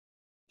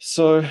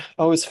So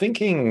I was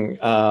thinking,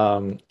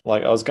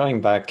 like I was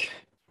going back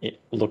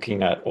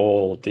looking at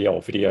all the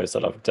old videos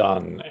that I've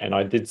done, and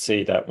I did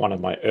see that one of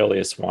my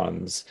earliest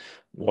ones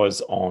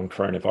was on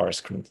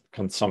coronavirus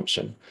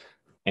consumption.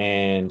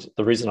 And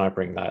the reason I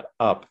bring that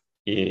up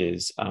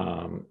is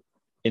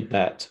in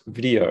that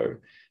video,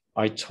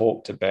 I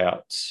talked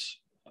about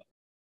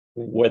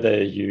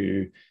whether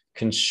you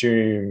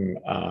consume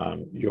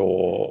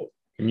your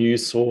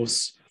news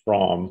source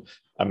from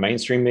a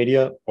mainstream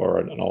media or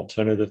an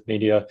alternative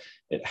media,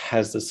 it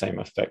has the same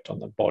effect on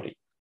the body,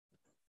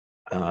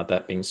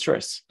 that being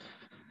stress.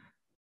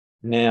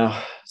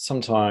 Now,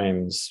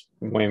 sometimes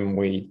when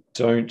we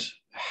don't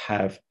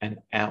have an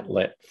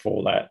outlet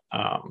for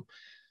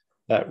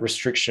that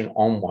restriction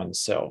on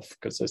oneself,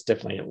 because there's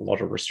definitely a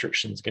lot of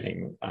restrictions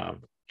getting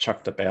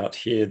chucked about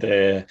here,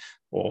 there,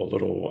 or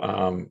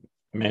little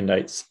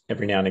mandates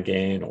every now and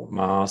again, or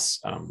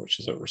masks,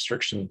 which is a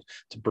restriction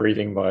to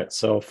breathing by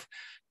itself.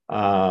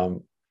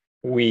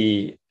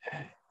 We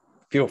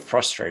feel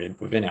frustrated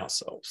within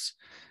ourselves.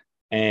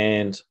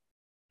 And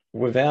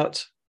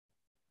without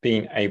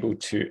being able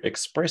to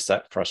express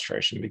that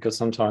frustration, because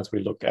sometimes we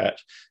look at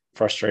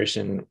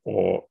frustration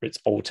or its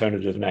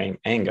alternative name,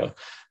 anger,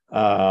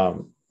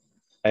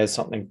 as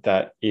something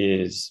that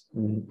is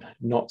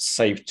not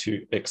safe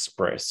to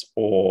express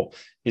or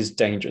is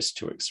dangerous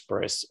to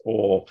express,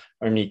 or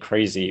only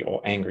crazy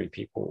or angry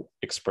people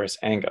express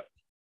anger.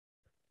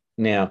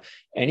 Now,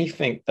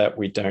 anything that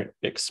we don't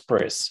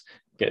express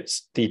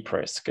gets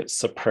depressed, gets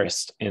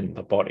suppressed in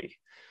the body,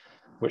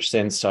 which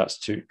then starts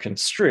to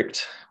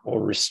constrict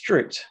or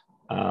restrict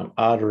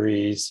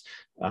arteries,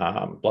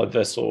 blood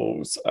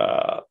vessels,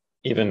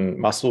 even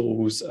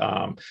muscles.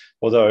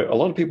 Although a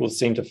lot of people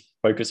seem to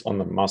focus on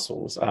the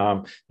muscles.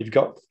 You've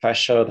got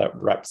fascia that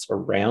wraps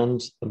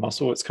around the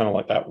muscle. It's kind of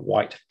like that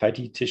white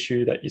fatty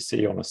tissue that you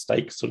see on a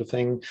steak sort of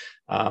thing.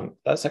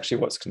 That's actually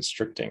what's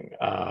constricting.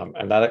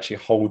 And that actually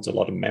holds a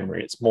lot of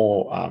memory. It's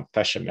more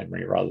fascia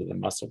memory rather than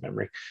muscle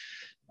memory.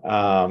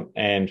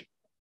 And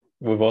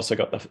we've also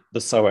got the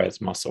psoas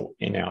muscle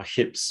in our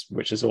hips,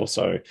 which is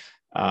also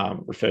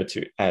referred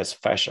to as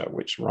fascia,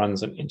 which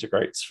runs and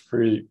integrates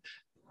through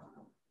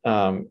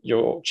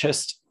your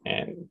chest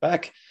and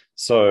back.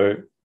 So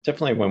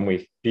definitely when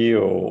we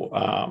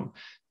feel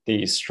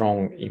these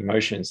strong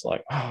emotions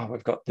like, oh,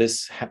 we've got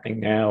this happening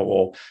now,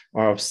 or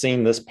I've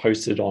seen this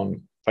posted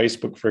on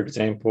Facebook, for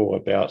example,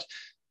 about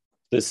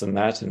this and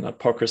that and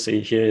hypocrisy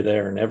here,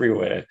 there, and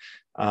everywhere,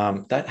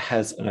 that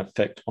has an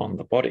effect on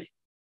the body.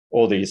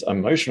 All these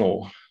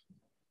emotional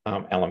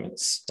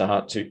elements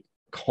start to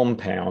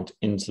compound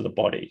into the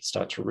body,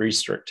 start to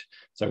restrict.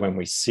 So when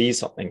we see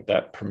something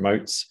that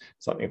promotes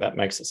something that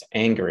makes us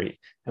angry,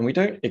 and we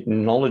don't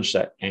acknowledge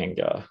that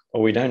anger,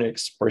 or we don't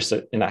express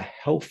it in a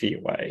healthy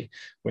way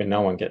where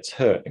no one gets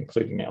hurt,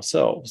 including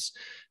ourselves,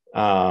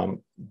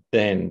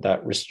 then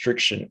that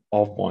restriction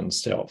of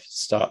oneself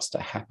starts to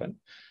happen.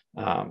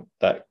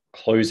 That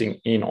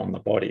closing in on the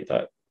body,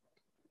 that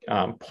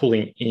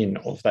pulling in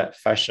of that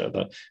fascia,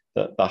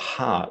 the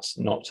heart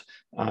not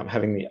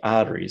having the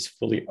arteries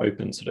fully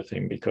open, sort of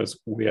thing, because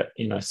we're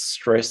in a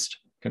stressed,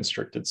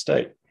 constricted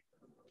state,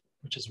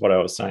 which is what I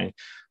was saying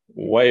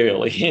way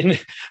early in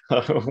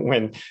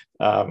when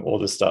all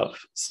this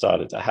stuff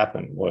started to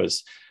happen,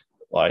 was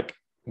like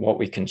what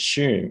we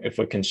consume. If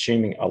we're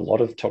consuming a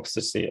lot of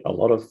toxicity, a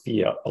lot of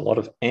fear, a lot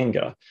of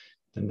anger,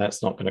 then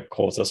that's not going to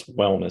cause us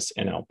wellness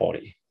in our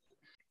body.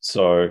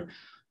 So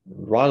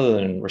rather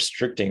than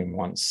restricting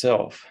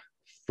oneself,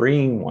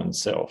 freeing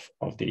oneself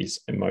of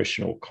these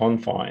emotional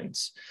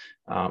confines,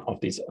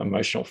 of these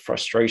emotional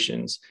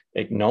frustrations,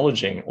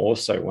 acknowledging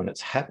also when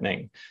it's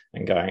happening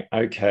and going,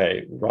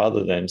 okay,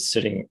 rather than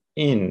sitting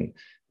in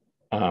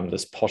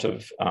this pot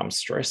of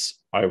stress,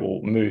 I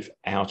will move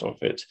out of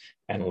it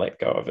and let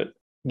go of it.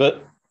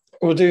 But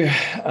we'll do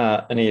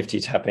an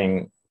EFT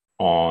tapping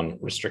on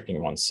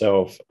restricting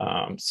oneself.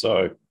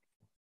 So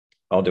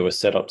I'll do a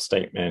setup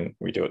statement.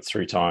 We do it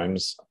 3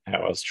 times,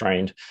 how I was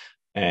trained.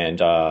 And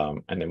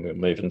then we'll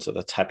move into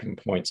the tapping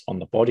points on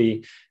the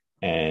body.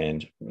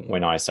 And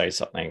when I say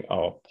something,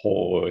 I'll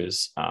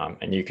pause,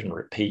 and you can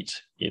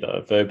repeat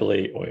either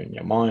verbally or in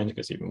your mind,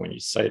 because even when you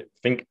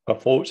think a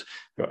thought,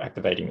 you're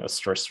activating a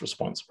stress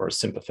response or a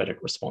sympathetic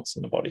response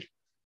in the body.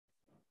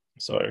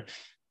 So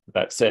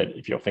that said,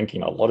 if you're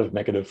thinking a lot of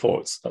negative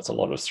thoughts, that's a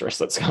lot of stress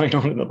that's going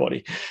on in the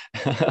body.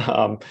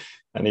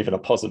 And even a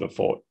positive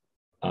thought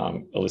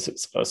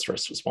elicits a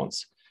stress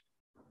response.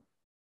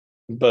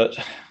 But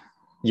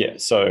yeah,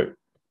 so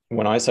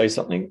when I say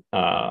something,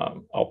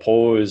 I'll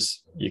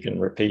pause. You can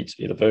repeat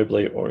either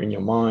verbally or in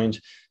your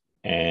mind,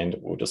 and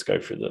we'll just go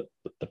through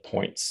the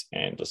points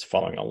and just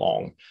following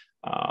along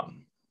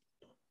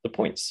the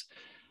points.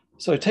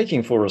 So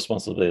taking full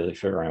responsibility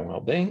for your own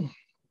well-being,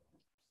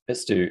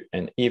 let's do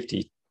an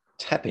EFT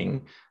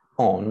tapping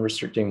on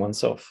restricting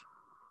oneself.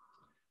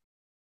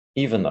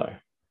 Even though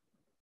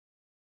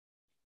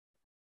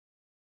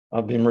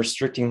I've been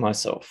restricting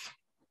myself,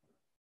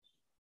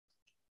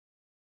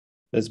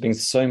 there's been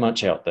so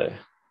much out there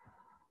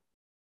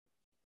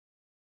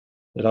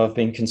that I've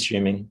been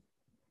consuming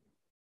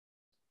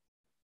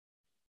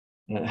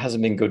and it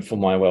hasn't been good for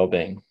my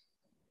well-being.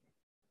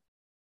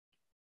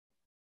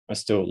 I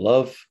still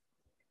love,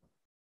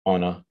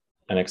 honor,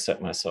 and accept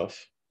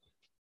myself,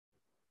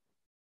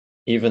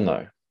 even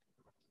though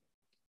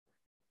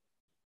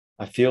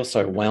I feel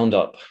so wound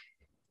up.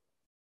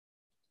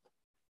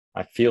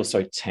 I feel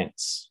so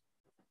tense.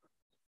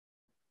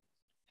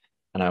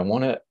 And I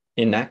want to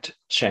enact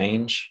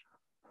change,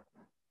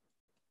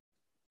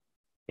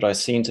 but I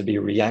seem to be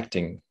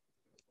reacting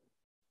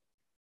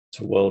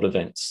to world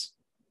events.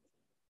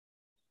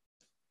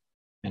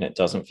 And it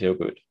doesn't feel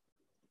good.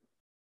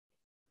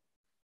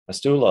 I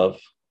still love,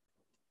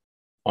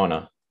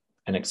 honor,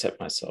 and accept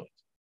myself,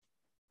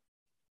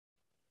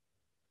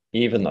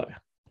 even though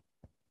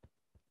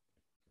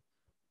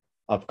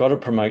I've got to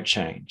promote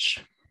change.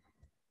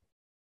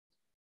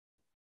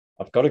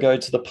 I've got to go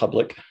to the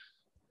public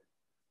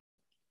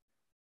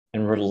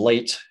and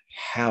relate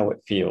how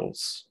it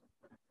feels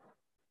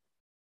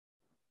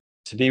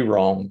to be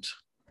wronged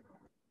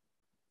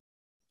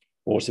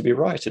or to be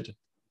righted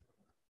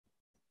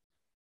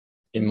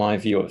in my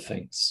view of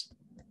things.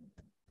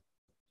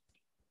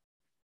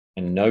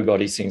 And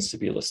nobody seems to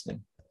be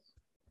listening.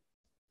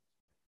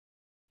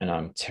 And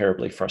I'm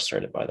terribly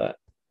frustrated by that.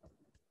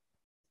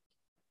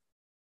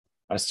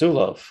 I still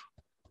love,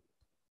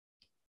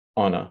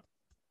 honor,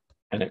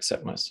 and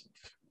accept myself.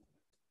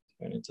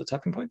 Going into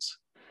tapping points.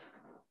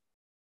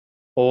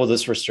 All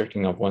this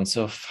restricting of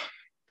oneself.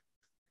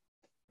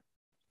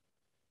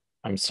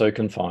 I'm so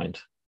confined.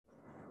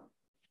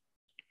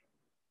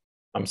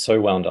 I'm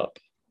so wound up.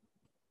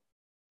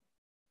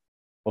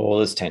 All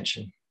this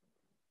tension.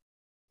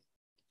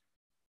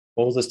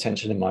 All this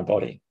tension in my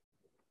body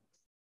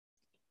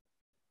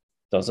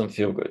doesn't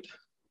feel good.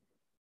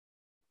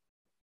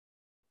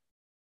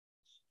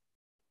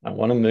 I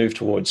want to move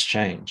towards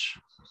change,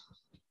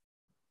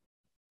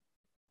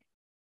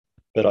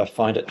 but I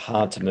find it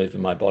hard to move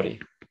in my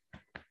body.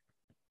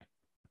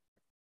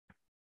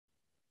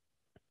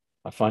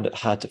 I find it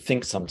hard to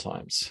think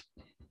sometimes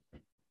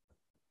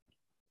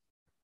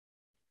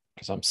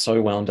because I'm so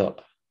wound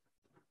up.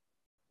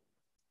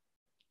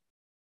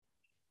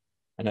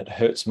 And it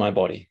hurts my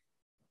body.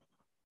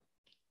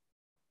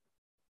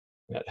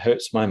 And it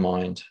hurts my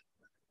mind,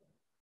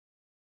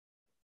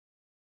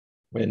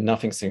 where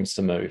nothing seems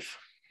to move.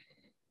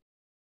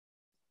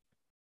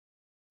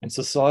 And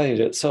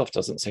society itself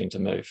doesn't seem to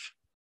move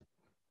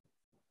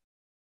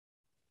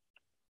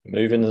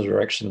in the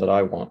direction that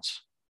I want.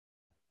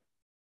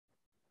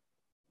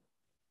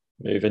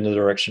 Move in the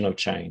direction of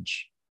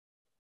change.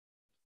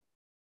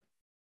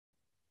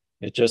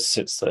 It just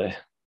sits there.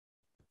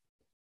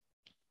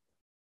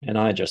 And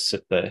I just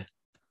sit there,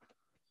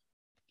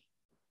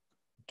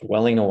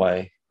 dwelling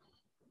away,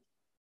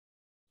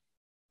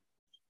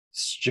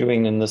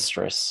 stewing in the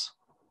stress,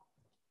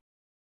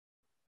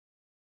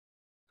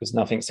 because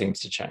nothing seems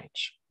to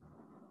change.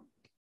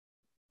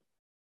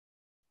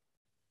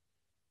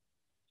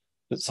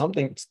 But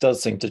something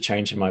does seem to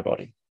change in my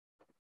body.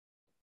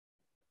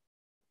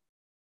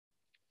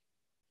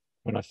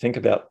 When I think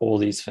about all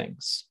these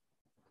things,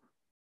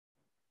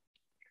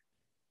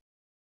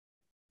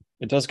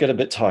 it does get a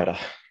bit tighter.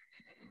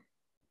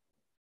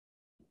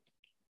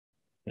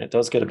 And it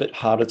does get a bit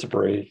harder to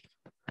breathe.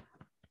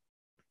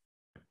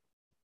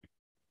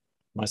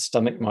 My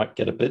stomach might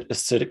get a bit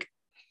acidic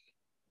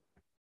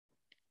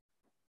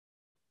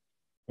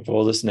with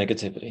all this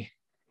negativity,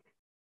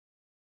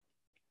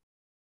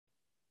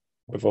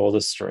 with all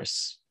this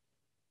stress.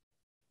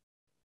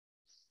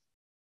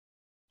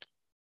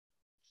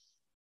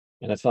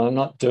 And if I'm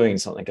not doing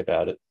something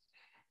about it,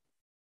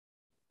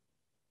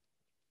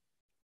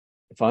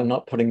 if I'm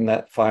not putting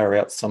that fire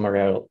out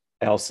somewhere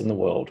else in the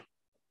world,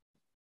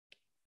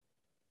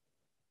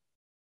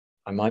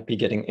 I might be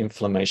getting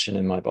inflammation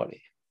in my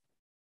body.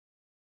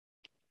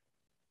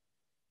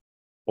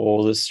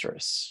 All this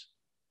stress,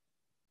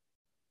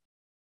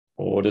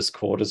 all this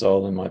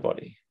cortisol in my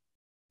body,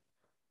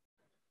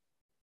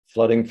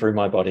 flooding through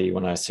my body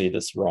when I see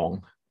this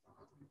wrong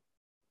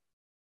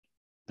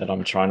that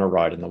I'm trying to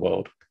right in the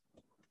world.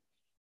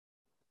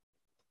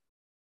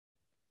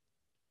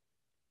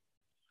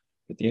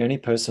 But the only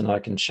person I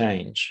can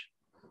change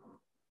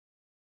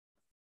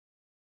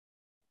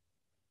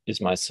is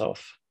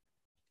myself.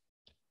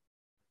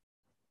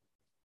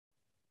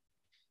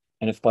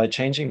 And if by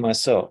changing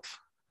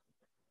myself,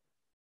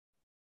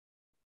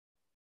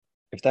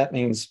 if that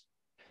means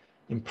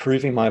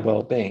improving my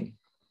well-being,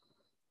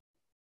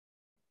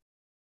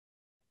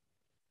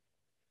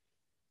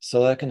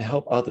 so that I can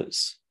help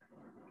others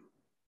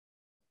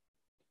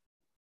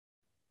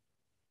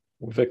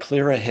with a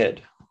clearer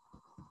head,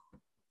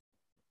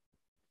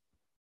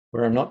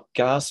 where I'm not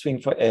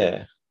gasping for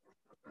air,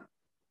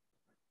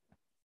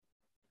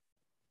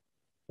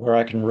 where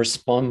I can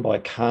respond by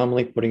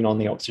calmly putting on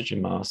the oxygen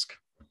mask,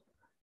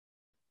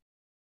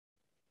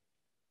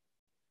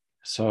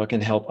 so I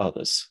can help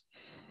others.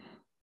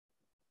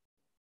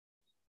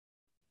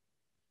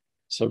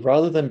 So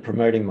rather than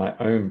promoting my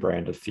own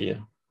brand of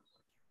fear,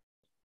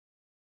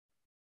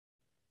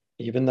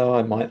 even though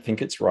I might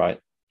think it's right,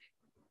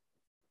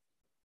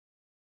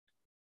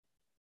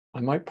 I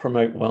might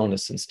promote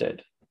wellness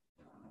instead,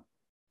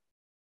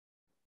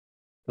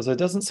 because there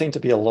doesn't seem to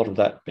be a lot of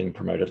that being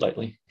promoted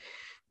lately.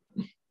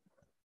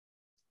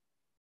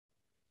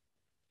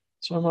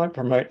 So I might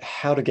promote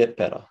how to get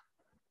better,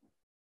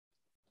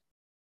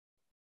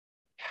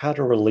 how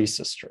to release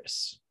the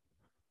stress.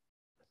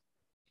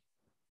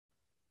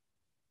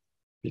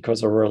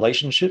 Because a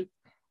relationship,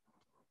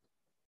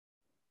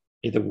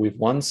 either with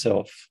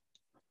oneself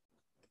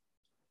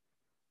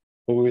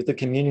or with the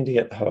community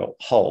at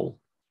whole,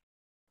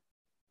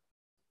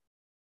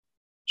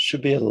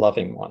 should be a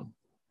loving one.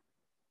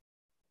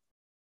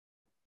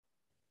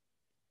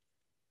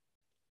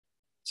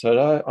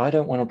 So I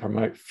don't want to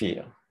promote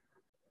fear.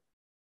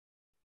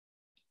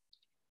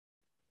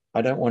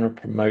 I don't want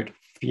to promote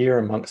fear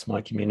amongst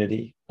my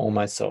community or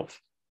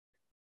myself.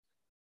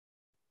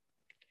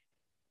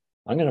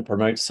 I'm going to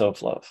promote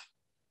self-love.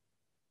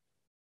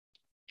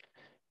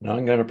 And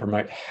I'm going to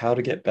promote how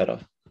to get better.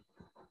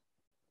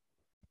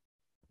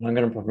 And I'm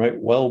going to promote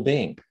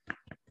well-being.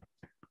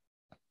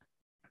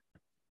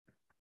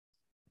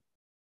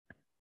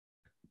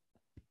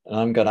 And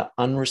I'm going to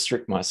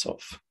unrestrict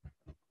myself.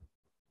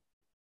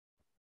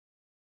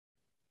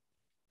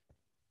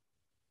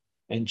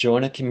 And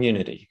join a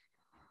community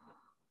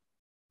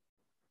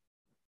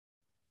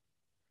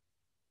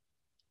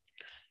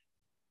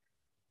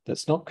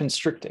that's not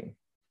constricting,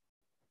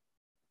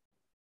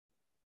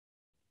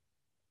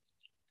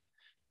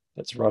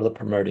 that's rather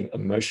promoting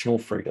emotional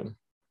freedom.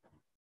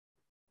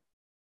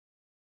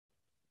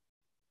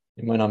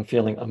 And when I'm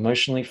feeling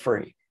emotionally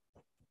free,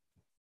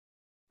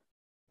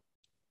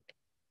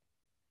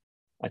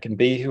 I can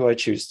be who I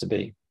choose to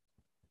be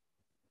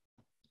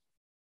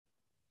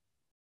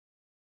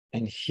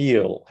and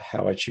heal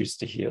how I choose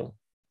to heal.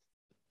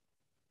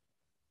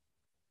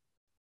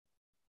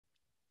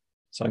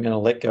 So I'm going to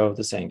let go of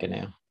this anger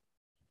now.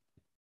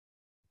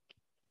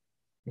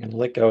 I'm going to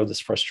let go of this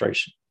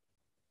frustration.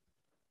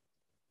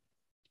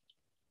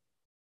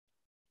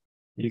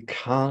 You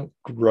can't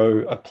grow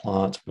a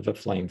plant with a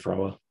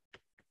flamethrower,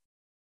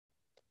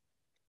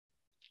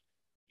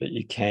 but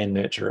you can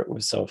nurture it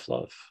with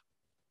self-love.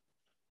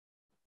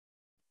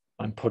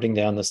 I'm putting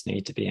down this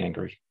need to be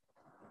angry.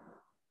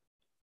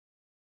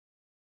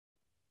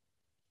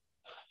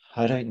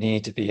 I don't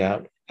need to be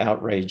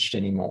outraged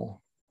anymore.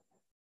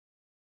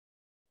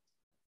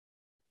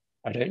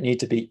 I don't need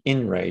to be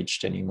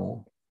enraged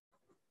anymore.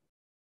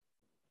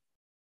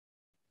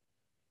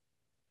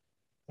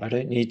 I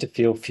don't need to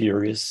feel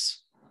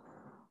furious.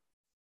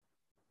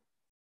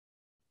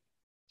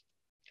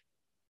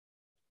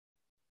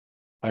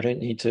 I don't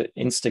need to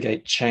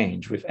instigate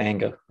change with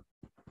anger.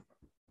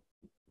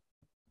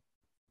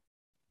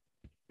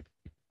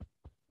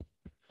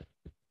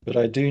 But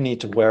I do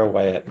need to wear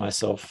away at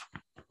myself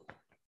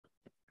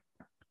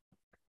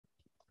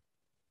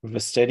with a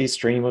steady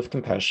stream of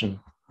compassion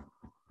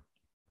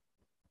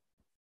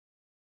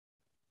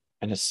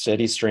and a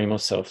steady stream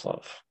of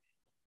self-love.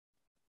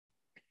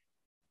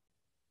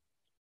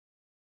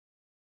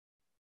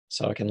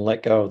 So I can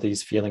let go of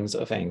these feelings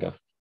of anger.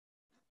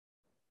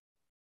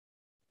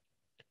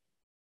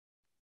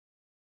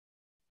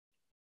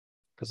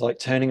 Because like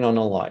turning on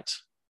a light,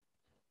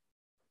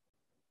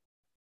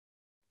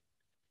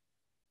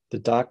 the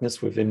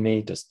darkness within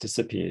me just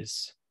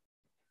disappears.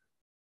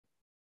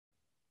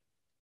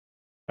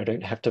 I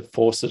don't have to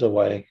force it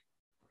away.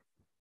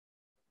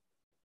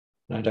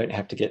 And I don't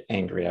have to get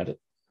angry at it.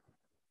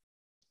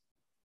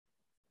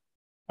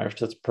 I have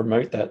to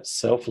promote that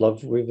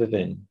self-love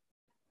within,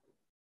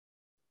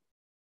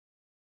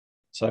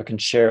 so I can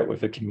share it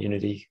with a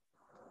community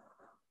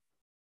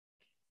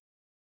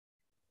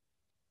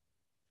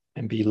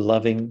and be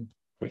loving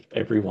with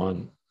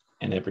everyone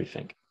and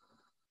everything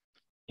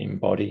in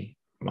body,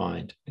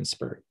 mind, and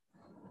spirit.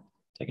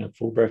 Taking a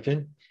full breath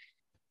in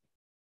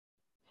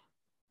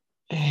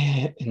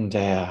and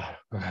out.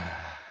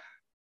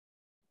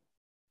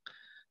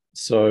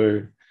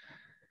 So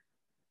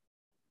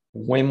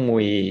when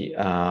we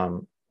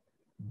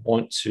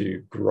want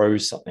to grow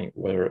something,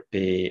 whether it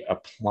be a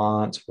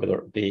plant, whether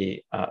it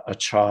be a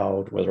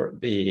child, whether it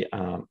be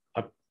an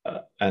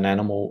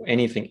animal,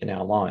 anything in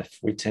our life,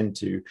 we tend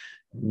to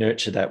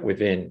nurture that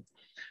within.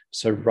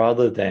 So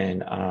rather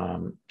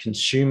than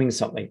consuming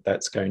something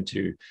that's going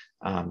to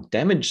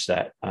damage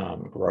that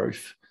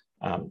growth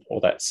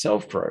or that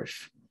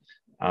self-growth,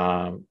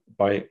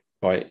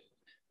 by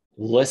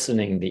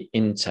lessening the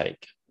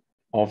intake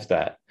of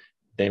that,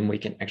 then we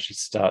can actually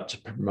start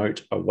to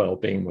promote a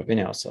well-being within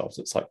ourselves.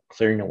 It's like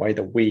clearing away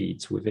the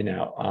weeds within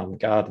our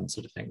garden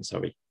sort of thing,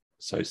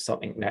 so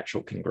something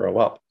natural can grow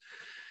up.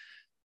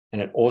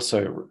 And it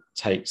also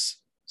takes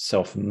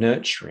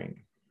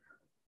self-nurturing,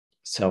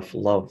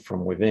 self-love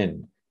from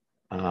within,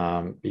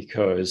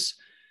 because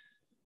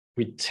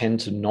we tend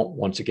to not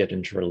want to get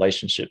into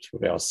relationships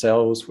with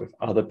ourselves, with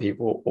other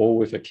people, or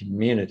with a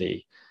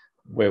community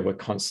where we're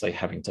constantly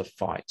having to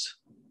fight.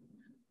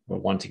 We're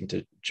wanting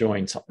to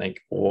join something,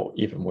 or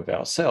even with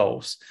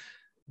ourselves,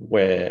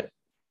 where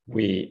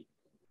we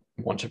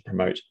want to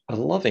promote a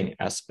loving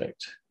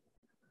aspect,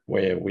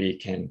 where we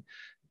can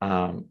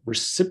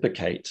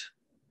reciprocate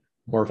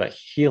more of a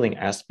healing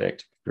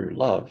aspect through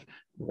love,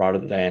 rather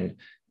than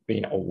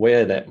being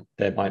aware that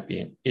there might be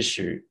an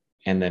issue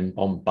and then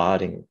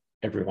bombarding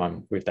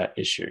everyone with that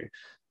issue.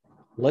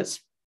 Let's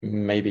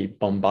maybe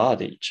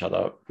bombard each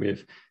other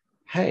with,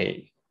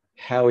 hey,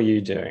 how are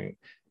you doing?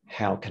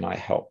 How can I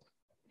help?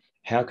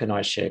 How can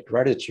I share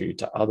gratitude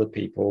to other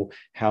people?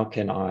 How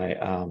can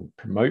I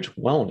promote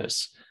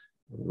wellness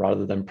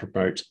rather than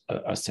promote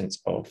a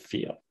sense of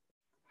fear?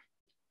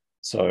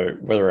 So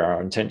whether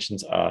our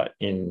intentions are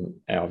in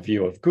our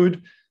view of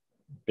good,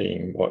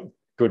 being what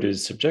good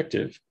is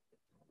subjective,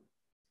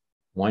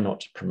 why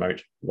not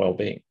promote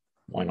well-being?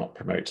 Why not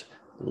promote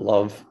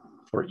love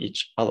for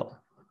each other?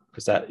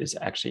 Because that is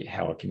actually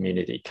how a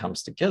community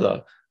comes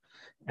together,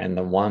 and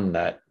the one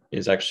that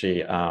is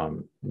actually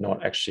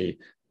not actually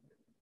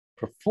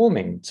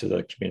performing to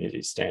the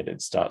community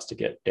standards starts to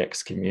get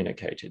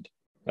excommunicated.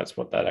 That's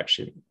what that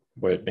actually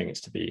word means,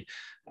 to be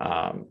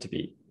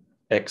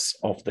ex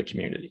of the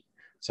community.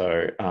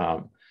 So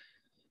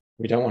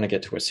we don't want to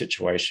get to a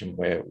situation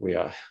where we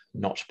are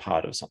not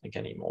part of something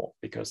anymore,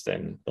 because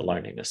then the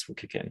loneliness will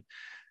kick in.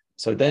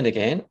 So then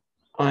again,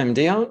 I'm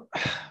Dion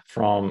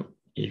from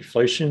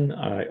Eflowtion.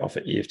 I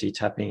offer EFT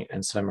tapping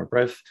and Soma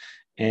breath,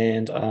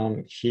 and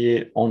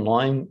here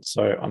online.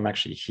 So I'm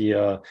actually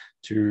here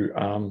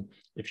to,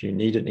 if you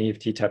need an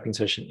EFT tapping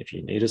session, if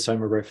you need a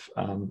Soma breath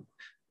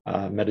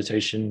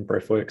meditation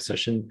breathwork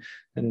session,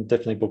 then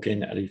definitely book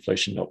in at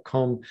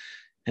eflowtion.com.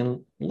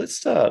 And let's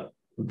start,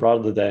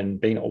 rather than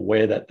being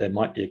aware that there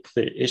might be a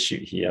clear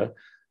issue here,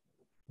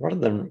 rather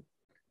than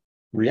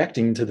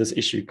reacting to this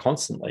issue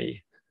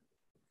constantly,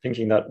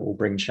 thinking that will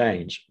bring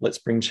change, let's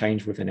bring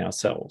change within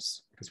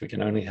ourselves, because we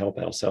can only help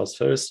ourselves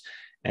first.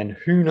 And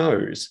who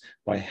knows,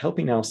 by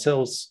helping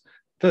ourselves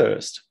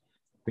first,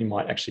 we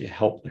might actually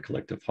help the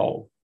collective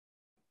whole.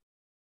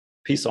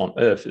 Peace on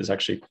earth is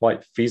actually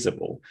quite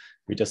feasible.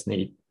 We just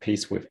need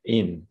peace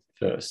within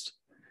first.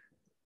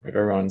 If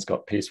everyone's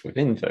got peace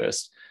within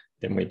first,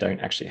 then we don't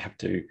actually have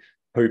to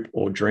hope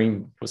or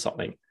dream for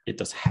something. It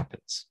just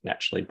happens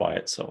naturally by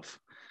itself.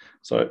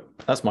 So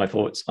that's my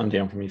thoughts. I'm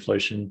Dion from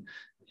Eflowtion,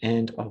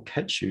 and I'll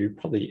catch you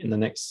probably in the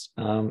next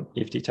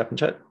EFT Tap and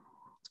Chat.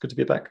 It's good to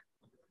be back.